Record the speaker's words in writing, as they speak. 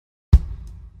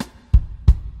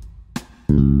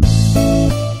Good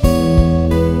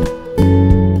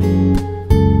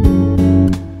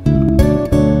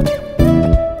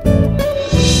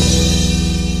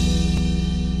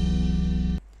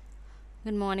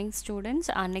morning students.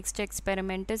 Our next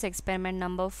experiment is experiment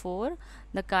number 4,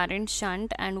 the current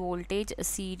shunt and voltage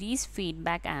series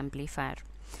feedback amplifier.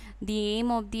 The aim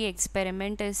of the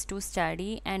experiment is to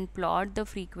study and plot the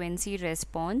frequency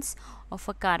response of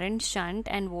a current shunt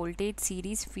and voltage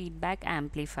series feedback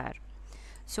amplifier.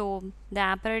 So the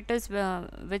apparatus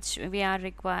which we are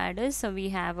required is, so we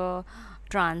have a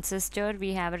transistor,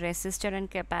 we have a resistor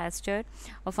and capacitor,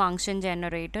 a function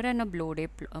generator and a Bode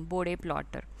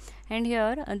plotter. And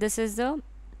here this is the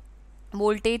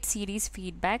voltage series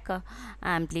feedback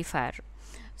amplifier.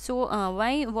 So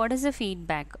what is the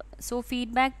feedback? So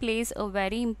feedback plays a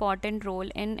very important role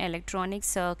in electronic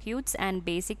circuits, and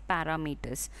basic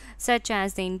parameters such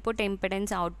as the input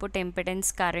impedance, output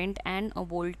impedance, current and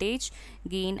voltage,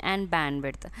 gain and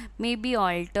bandwidth may be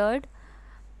altered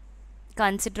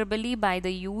considerably by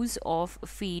the use of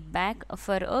feedback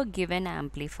for a given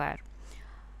amplifier.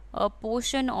 A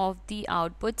portion of the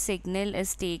output signal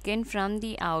is taken from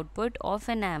the output of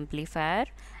an amplifier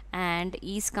and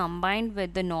is combined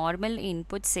with the normal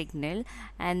input signal,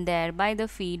 and thereby the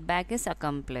feedback is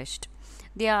accomplished.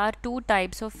 There are two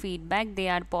types of feedback. They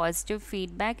are positive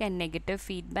feedback and negative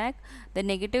feedback. The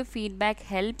negative feedback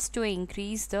helps to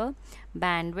increase the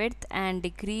bandwidth and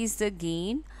decrease the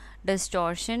gain,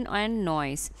 distortion and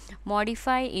noise.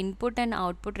 Modify input and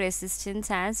output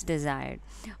resistance as desired.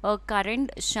 A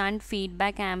current shunt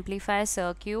feedback amplifier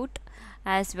circuit,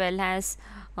 as well as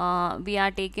we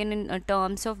are taken in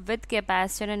terms of with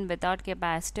capacitor and without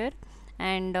capacitor,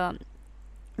 and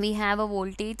we have a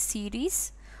voltage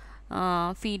series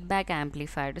feedback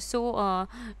amplifier. So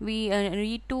we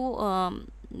need to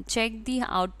check the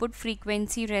output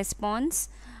frequency response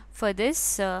for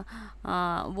this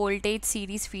voltage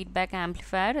series feedback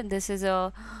amplifier. This is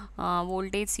a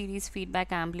voltage series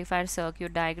feedback amplifier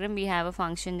circuit diagram. We have a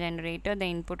function generator, the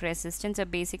input resistance, a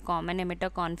basic common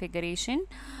emitter configuration.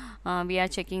 We are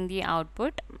checking the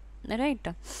output, right?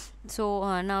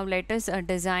 So now let us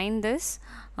design this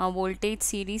voltage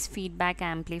series feedback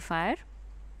amplifier.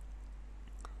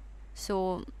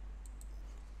 So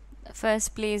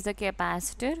first place the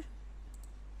capacitor.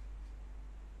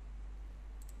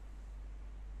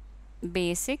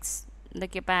 Basics, the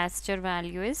capacitor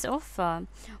value is of 0.1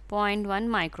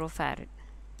 microfarad.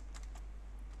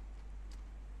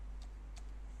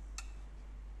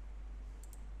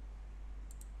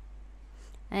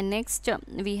 And next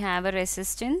we have a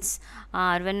resistance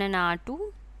R1 and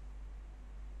R2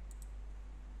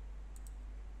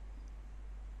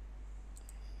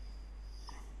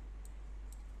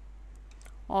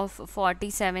 of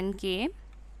 47 kilo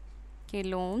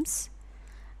ohms,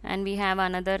 and we have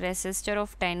another resistor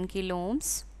of 10 kilo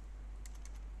ohms,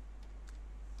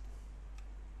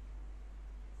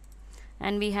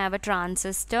 and we have a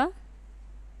transistor,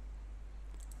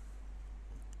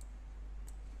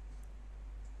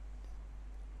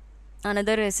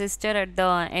 another resistor at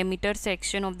the emitter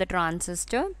section of the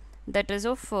transistor, that is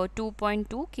of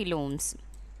 2.2 kilo ohms.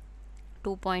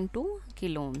 2.2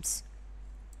 kilo ohms.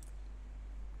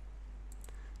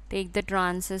 Take the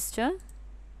transistor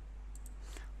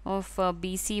of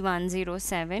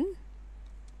BC107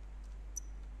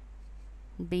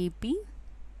 BP,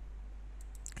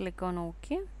 click on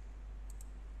OK,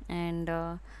 and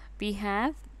we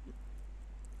have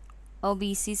a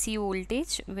VCC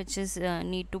voltage which is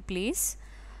need to place,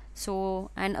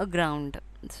 so, and a ground.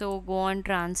 So go on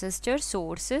transistor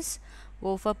sources,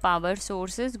 go for power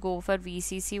sources, go for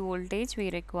VCC voltage we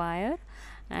require,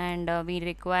 and we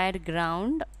require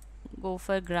ground, go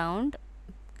for ground,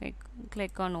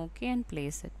 click on OK and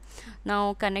place it.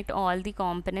 Now connect all the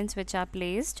components which are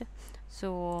placed.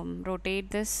 So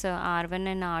rotate this R1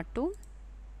 and R2,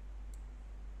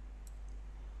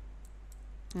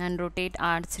 and rotate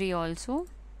R3 also.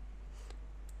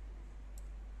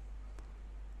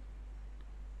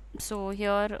 So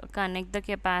here connect the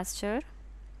capacitor,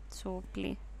 so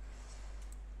play.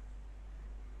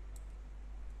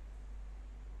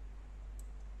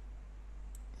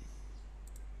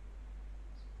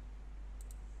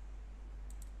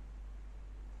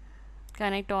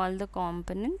 Connect all the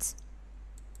components.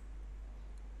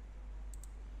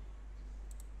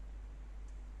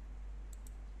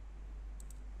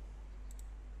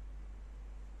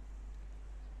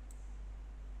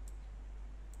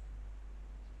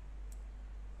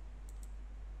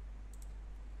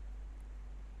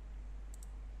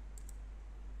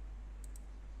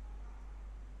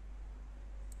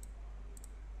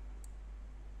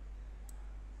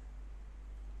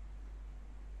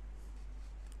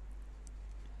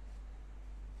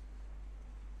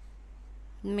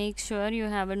 Make sure you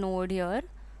have a node here.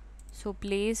 So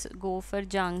go for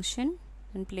junction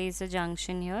and place a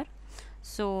junction here.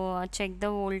 So check the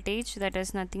voltage, that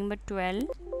is nothing but 12.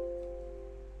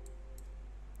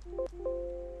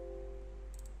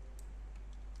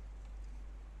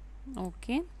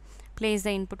 Okay, place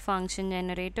the input function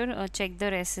generator. Check the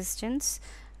resistance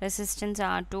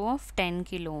R2 of 10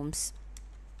 kilo ohms,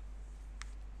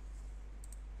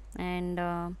 and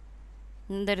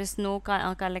there is no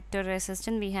collector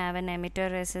resistance. We have an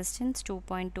emitter resistance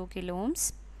 2.2 kilo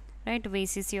ohms, right?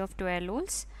 VCC of 12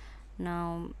 volts.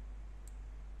 Now,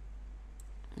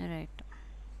 right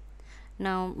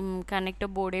now, connect a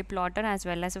Bode plotter as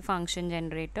well as a function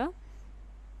generator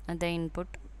at the input.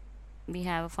 We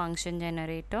have a function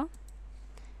generator,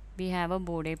 we have a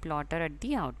Bode plotter at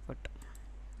the output.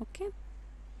 Okay,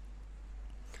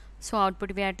 so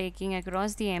output we are taking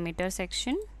across the emitter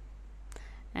section,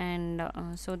 and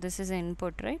so this is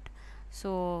input, right?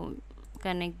 So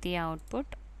connect the output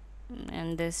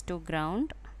and this to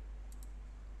ground,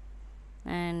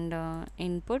 and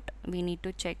input we need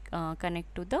to check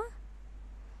connect to the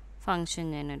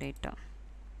function generator,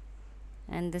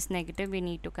 and this negative we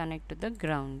need to connect to the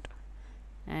ground,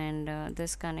 and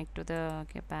this connect to the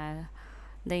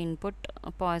input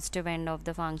positive end of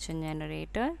the function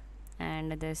generator,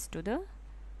 and this to the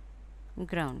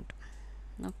ground.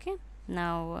 Okay,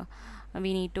 now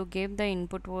we need to give the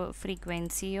input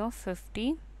frequency of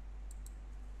 50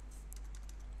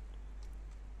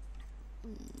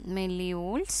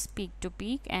 millivolts peak to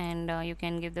peak, and you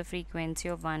can give the frequency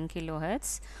of 1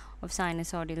 kilohertz of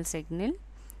sinusoidal signal,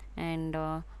 and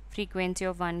frequency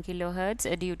of 1 kilohertz,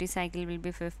 duty cycle will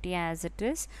be 50 as it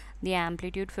is, the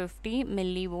amplitude 50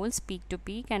 millivolts peak to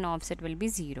peak, and offset will be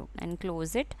 0, and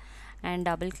close it and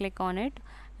double click on it,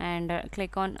 and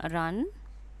click on run.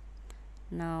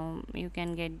 Now you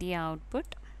can get the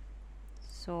output.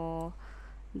 So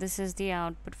this is the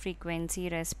output frequency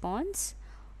response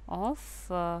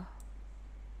of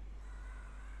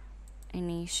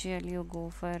initial you go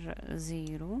for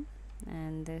 0,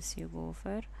 and this you go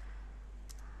for.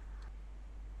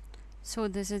 So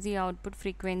this is the output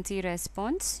frequency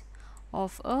response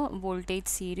of a voltage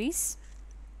series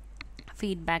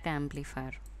feedback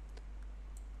amplifier.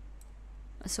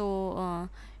 So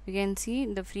you can see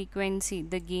the frequency,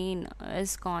 the gain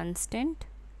is constant,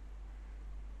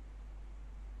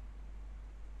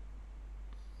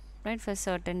 right, for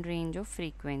certain range of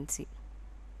frequency,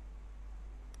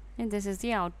 and this is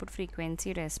the output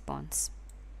frequency response.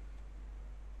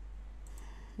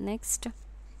 Next,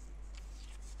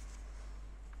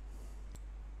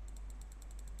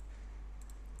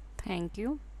 thank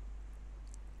you.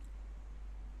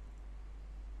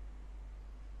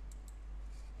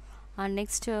 Our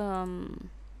next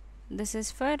this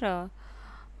is for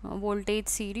voltage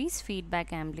series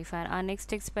feedback amplifier. Our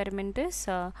next experiment is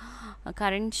a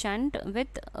current shunt with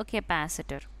a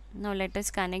capacitor. Now let us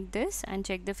connect this and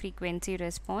check the frequency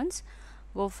response.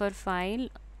 Go for file,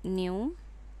 new.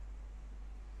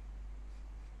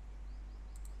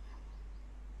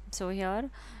 So here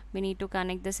we need to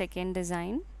connect the second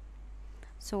design.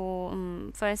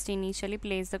 So first initially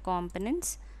place the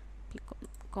components.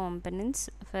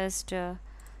 First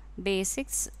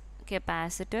basics,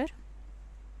 capacitor,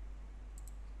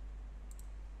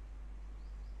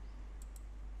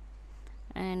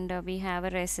 and we have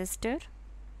a resistor,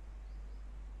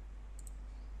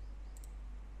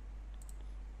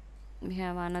 we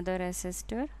have another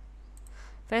resistor.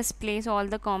 First place all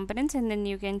the components and then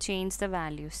you can change the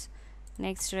values.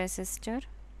 Next resistor,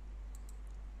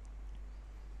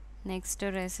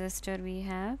 we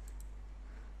have,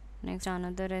 next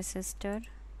another resistor,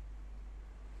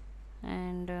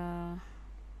 and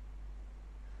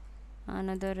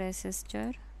another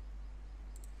resistor.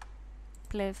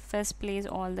 First place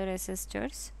all the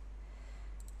resistors,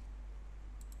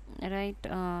 right?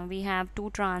 We have two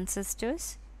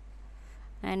transistors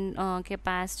and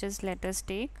capacitors. Let us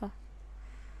take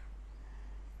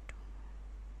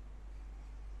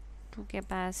two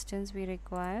capacitors we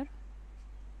require.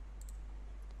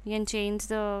 You can change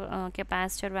the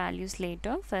capacitor values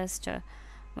later. First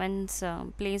once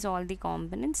place all the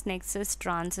components. Next is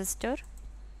transistor.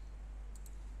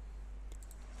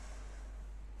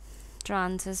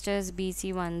 Transistor is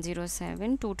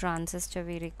BC107. Two transistor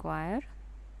we require,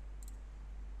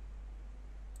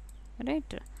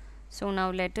 right? So now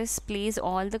let us place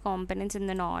all the components in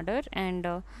an order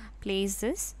and place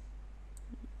this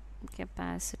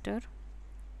capacitor.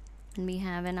 We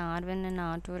have an R1 and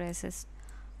R2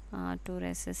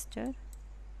 resistor,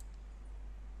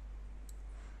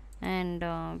 and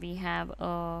we have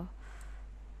a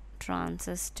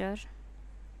transistor,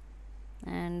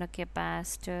 and a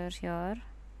capacitor here.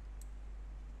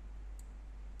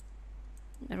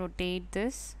 Rotate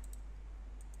this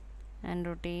and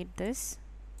rotate this.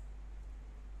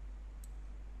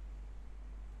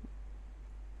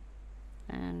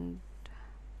 And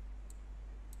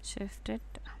shift it.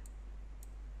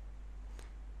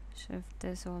 Shift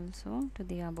this also to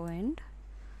the above end,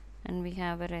 and we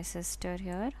have a resistor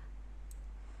here,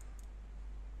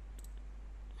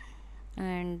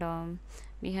 and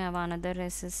we have another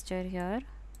resistor here.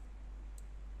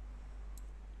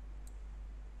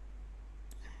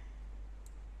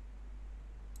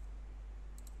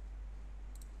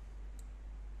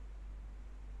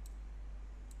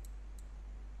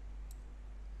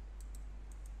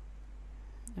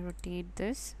 Rotate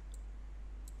this,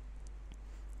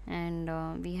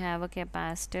 and we have a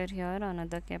capacitor here,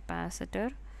 another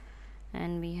capacitor,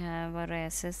 and we have a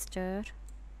resistor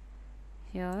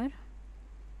here,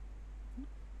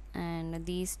 and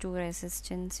these two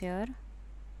resistance here.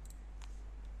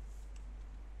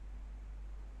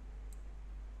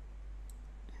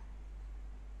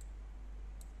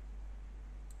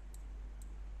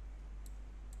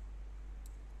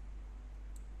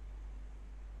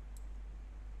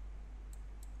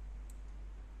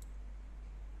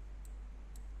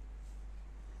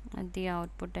 At the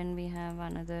output, and we have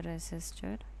another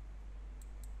resistor.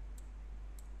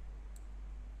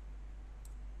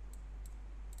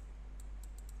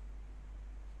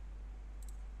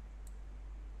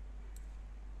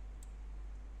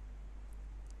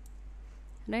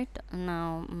 Right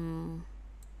now,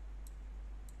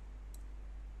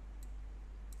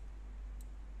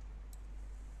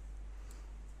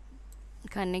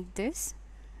 connect this.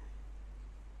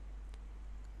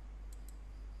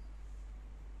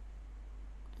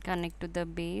 Connect to the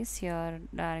base here,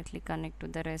 directly connect to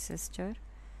the resistor,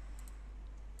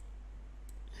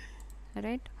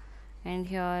 right? And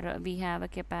here we have a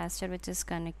capacitor which is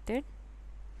connected,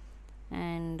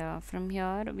 and from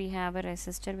here we have a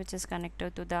resistor which is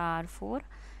connected to the R4,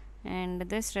 and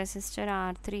this resistor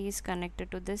R3 is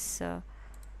connected to this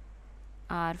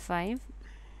R5,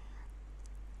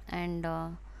 and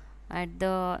at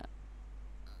the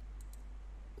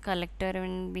collector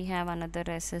when we have another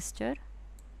resistor,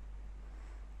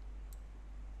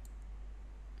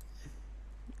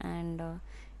 and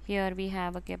here we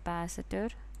have a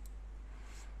capacitor,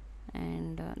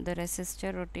 and the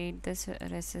resistor, rotate this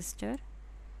resistor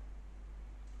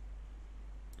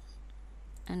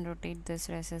and rotate this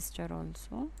resistor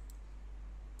also.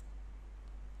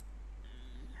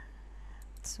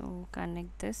 So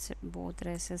connect this both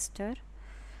resistor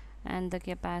and the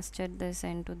capacitor this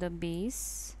into the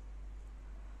base,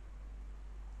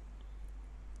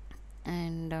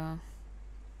 and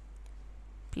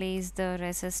place the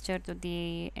resistor to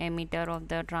the emitter of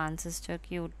the transistor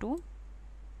Q2,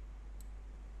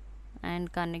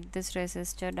 and connect this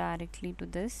resistor directly to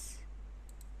this,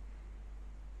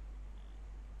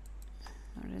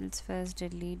 or else first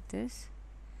delete this,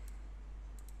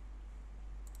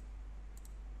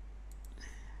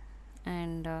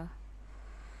 and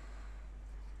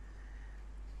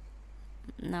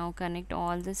now connect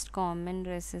all these common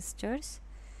resistors.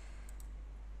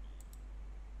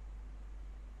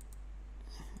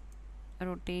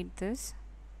 Rotate this.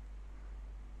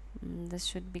 This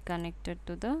should be connected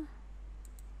to the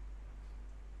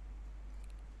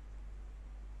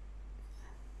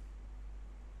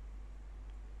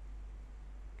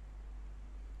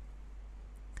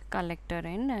collector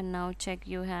end, and now check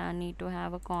you need to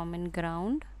have a common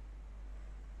ground.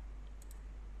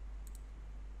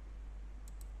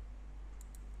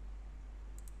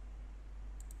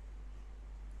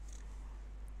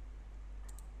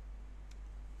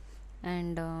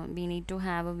 And we need to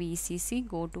have a VCC.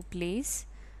 Go to place,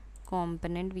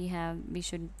 component, we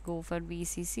should go for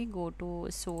VCC. Go to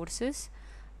sources,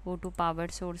 go to power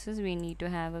sources, we need to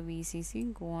have a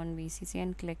VCC. Go on VCC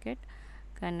and click it,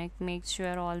 connect, make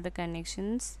sure all the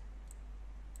connections.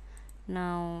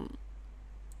 Now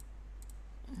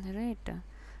right,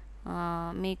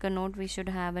 make a note, we should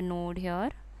have a node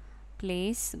here,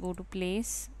 place, go to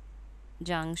place,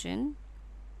 junction,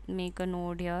 make a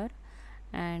node here,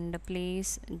 and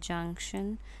place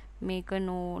junction, make a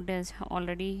node is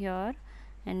already here,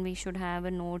 and we should have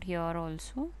a node here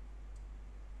also,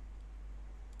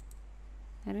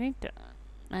 right?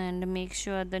 And make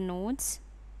sure the nodes,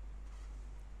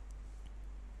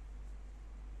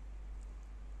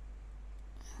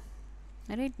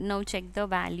 right? Now check the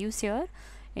values here.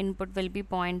 Input will be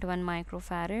 0.1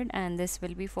 microfarad and this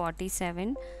will be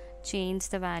 47. Change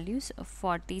the values of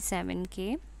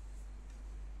 47k,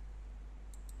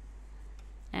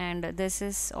 and this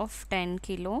is of 10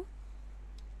 kilo.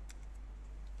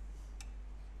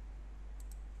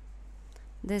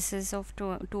 This is of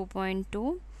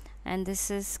 2.2, and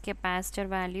this is capacitor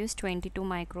value is 22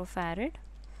 microfarad,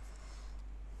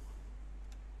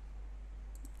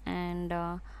 and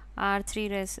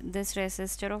R3 this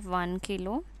resistor of 1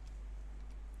 kilo,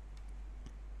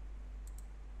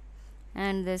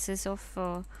 and this is of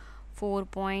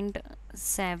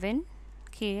 4.7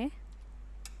 k,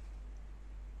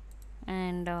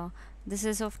 and this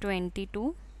is of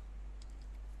 22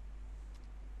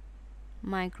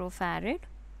 microfarad,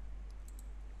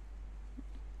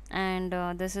 and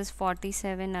this is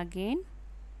 47 again,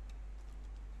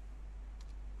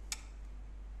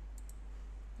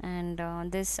 and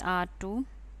this R2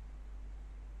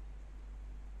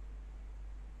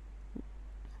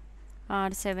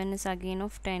 R7 is again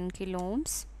of 10 kilo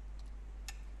ohms.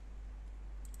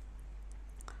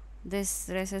 This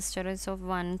resistor is of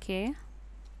 1k,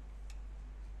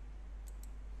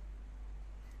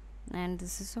 and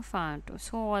this is of R2.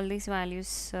 So all these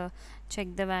values,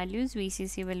 check the values.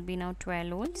 VCC will be now 12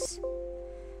 volts.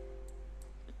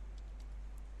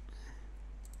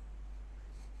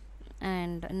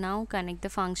 And now connect the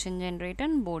function generator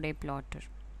and Bode plotter.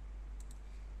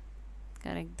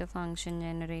 Connect the function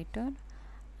generator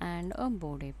and a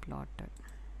Bode plotter.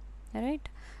 Alright,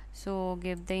 so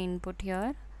give the input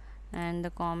here, and the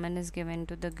common is given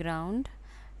to the ground,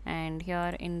 and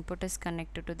here input is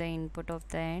connected to the input of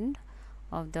the end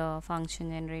of the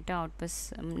function generator. Output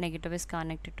negative is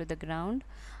connected to the ground.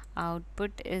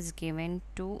 Output is given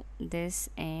to this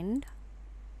end,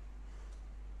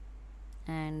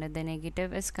 and the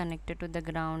negative is connected to the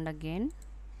ground again.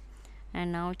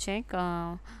 And now check,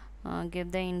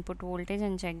 give the input voltage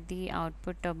and check the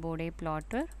output Bode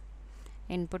plotter.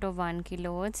 Input of 1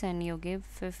 kilohertz, and you give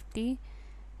 50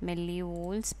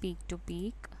 millivolts peak to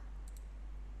peak,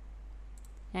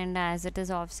 and as it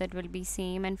is offset will be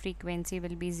same and frequency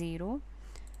will be 0.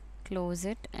 Close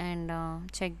it and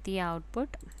check the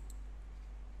output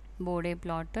Bode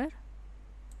plotter.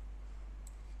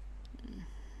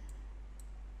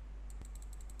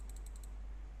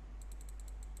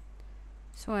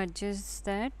 So adjust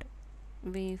that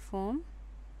waveform.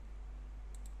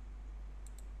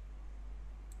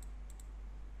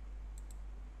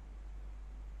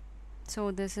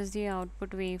 So this is the output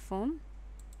waveform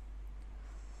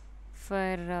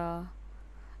for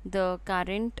the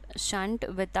current shunt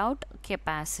without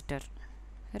capacitor,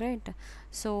 right?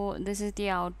 So this is the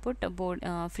output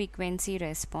frequency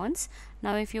response.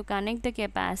 Now if you connect the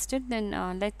capacitor,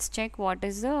 then let's check what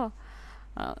is the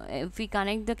if we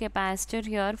connect the capacitor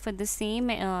here for the same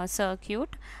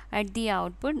circuit at the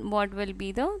output, what will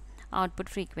be the output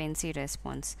frequency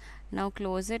response. Now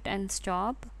close it and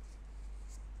stop.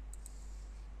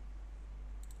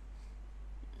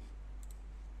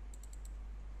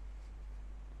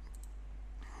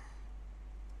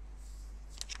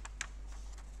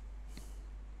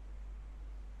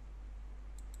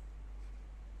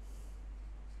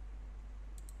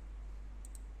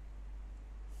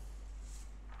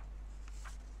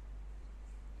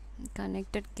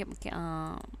 Connected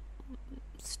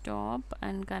stop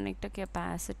and connect a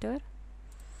capacitor.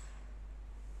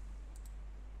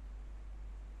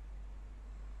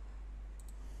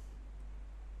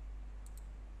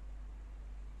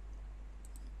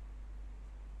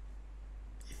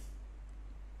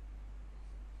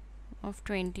 Of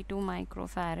 22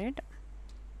 microfarad.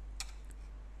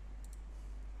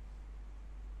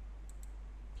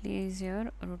 Place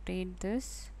here, rotate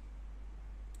this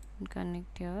and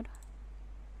connect here.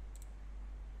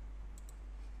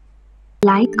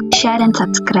 Like, share and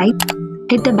subscribe.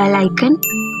 Hit the bell icon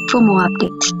for more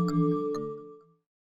updates.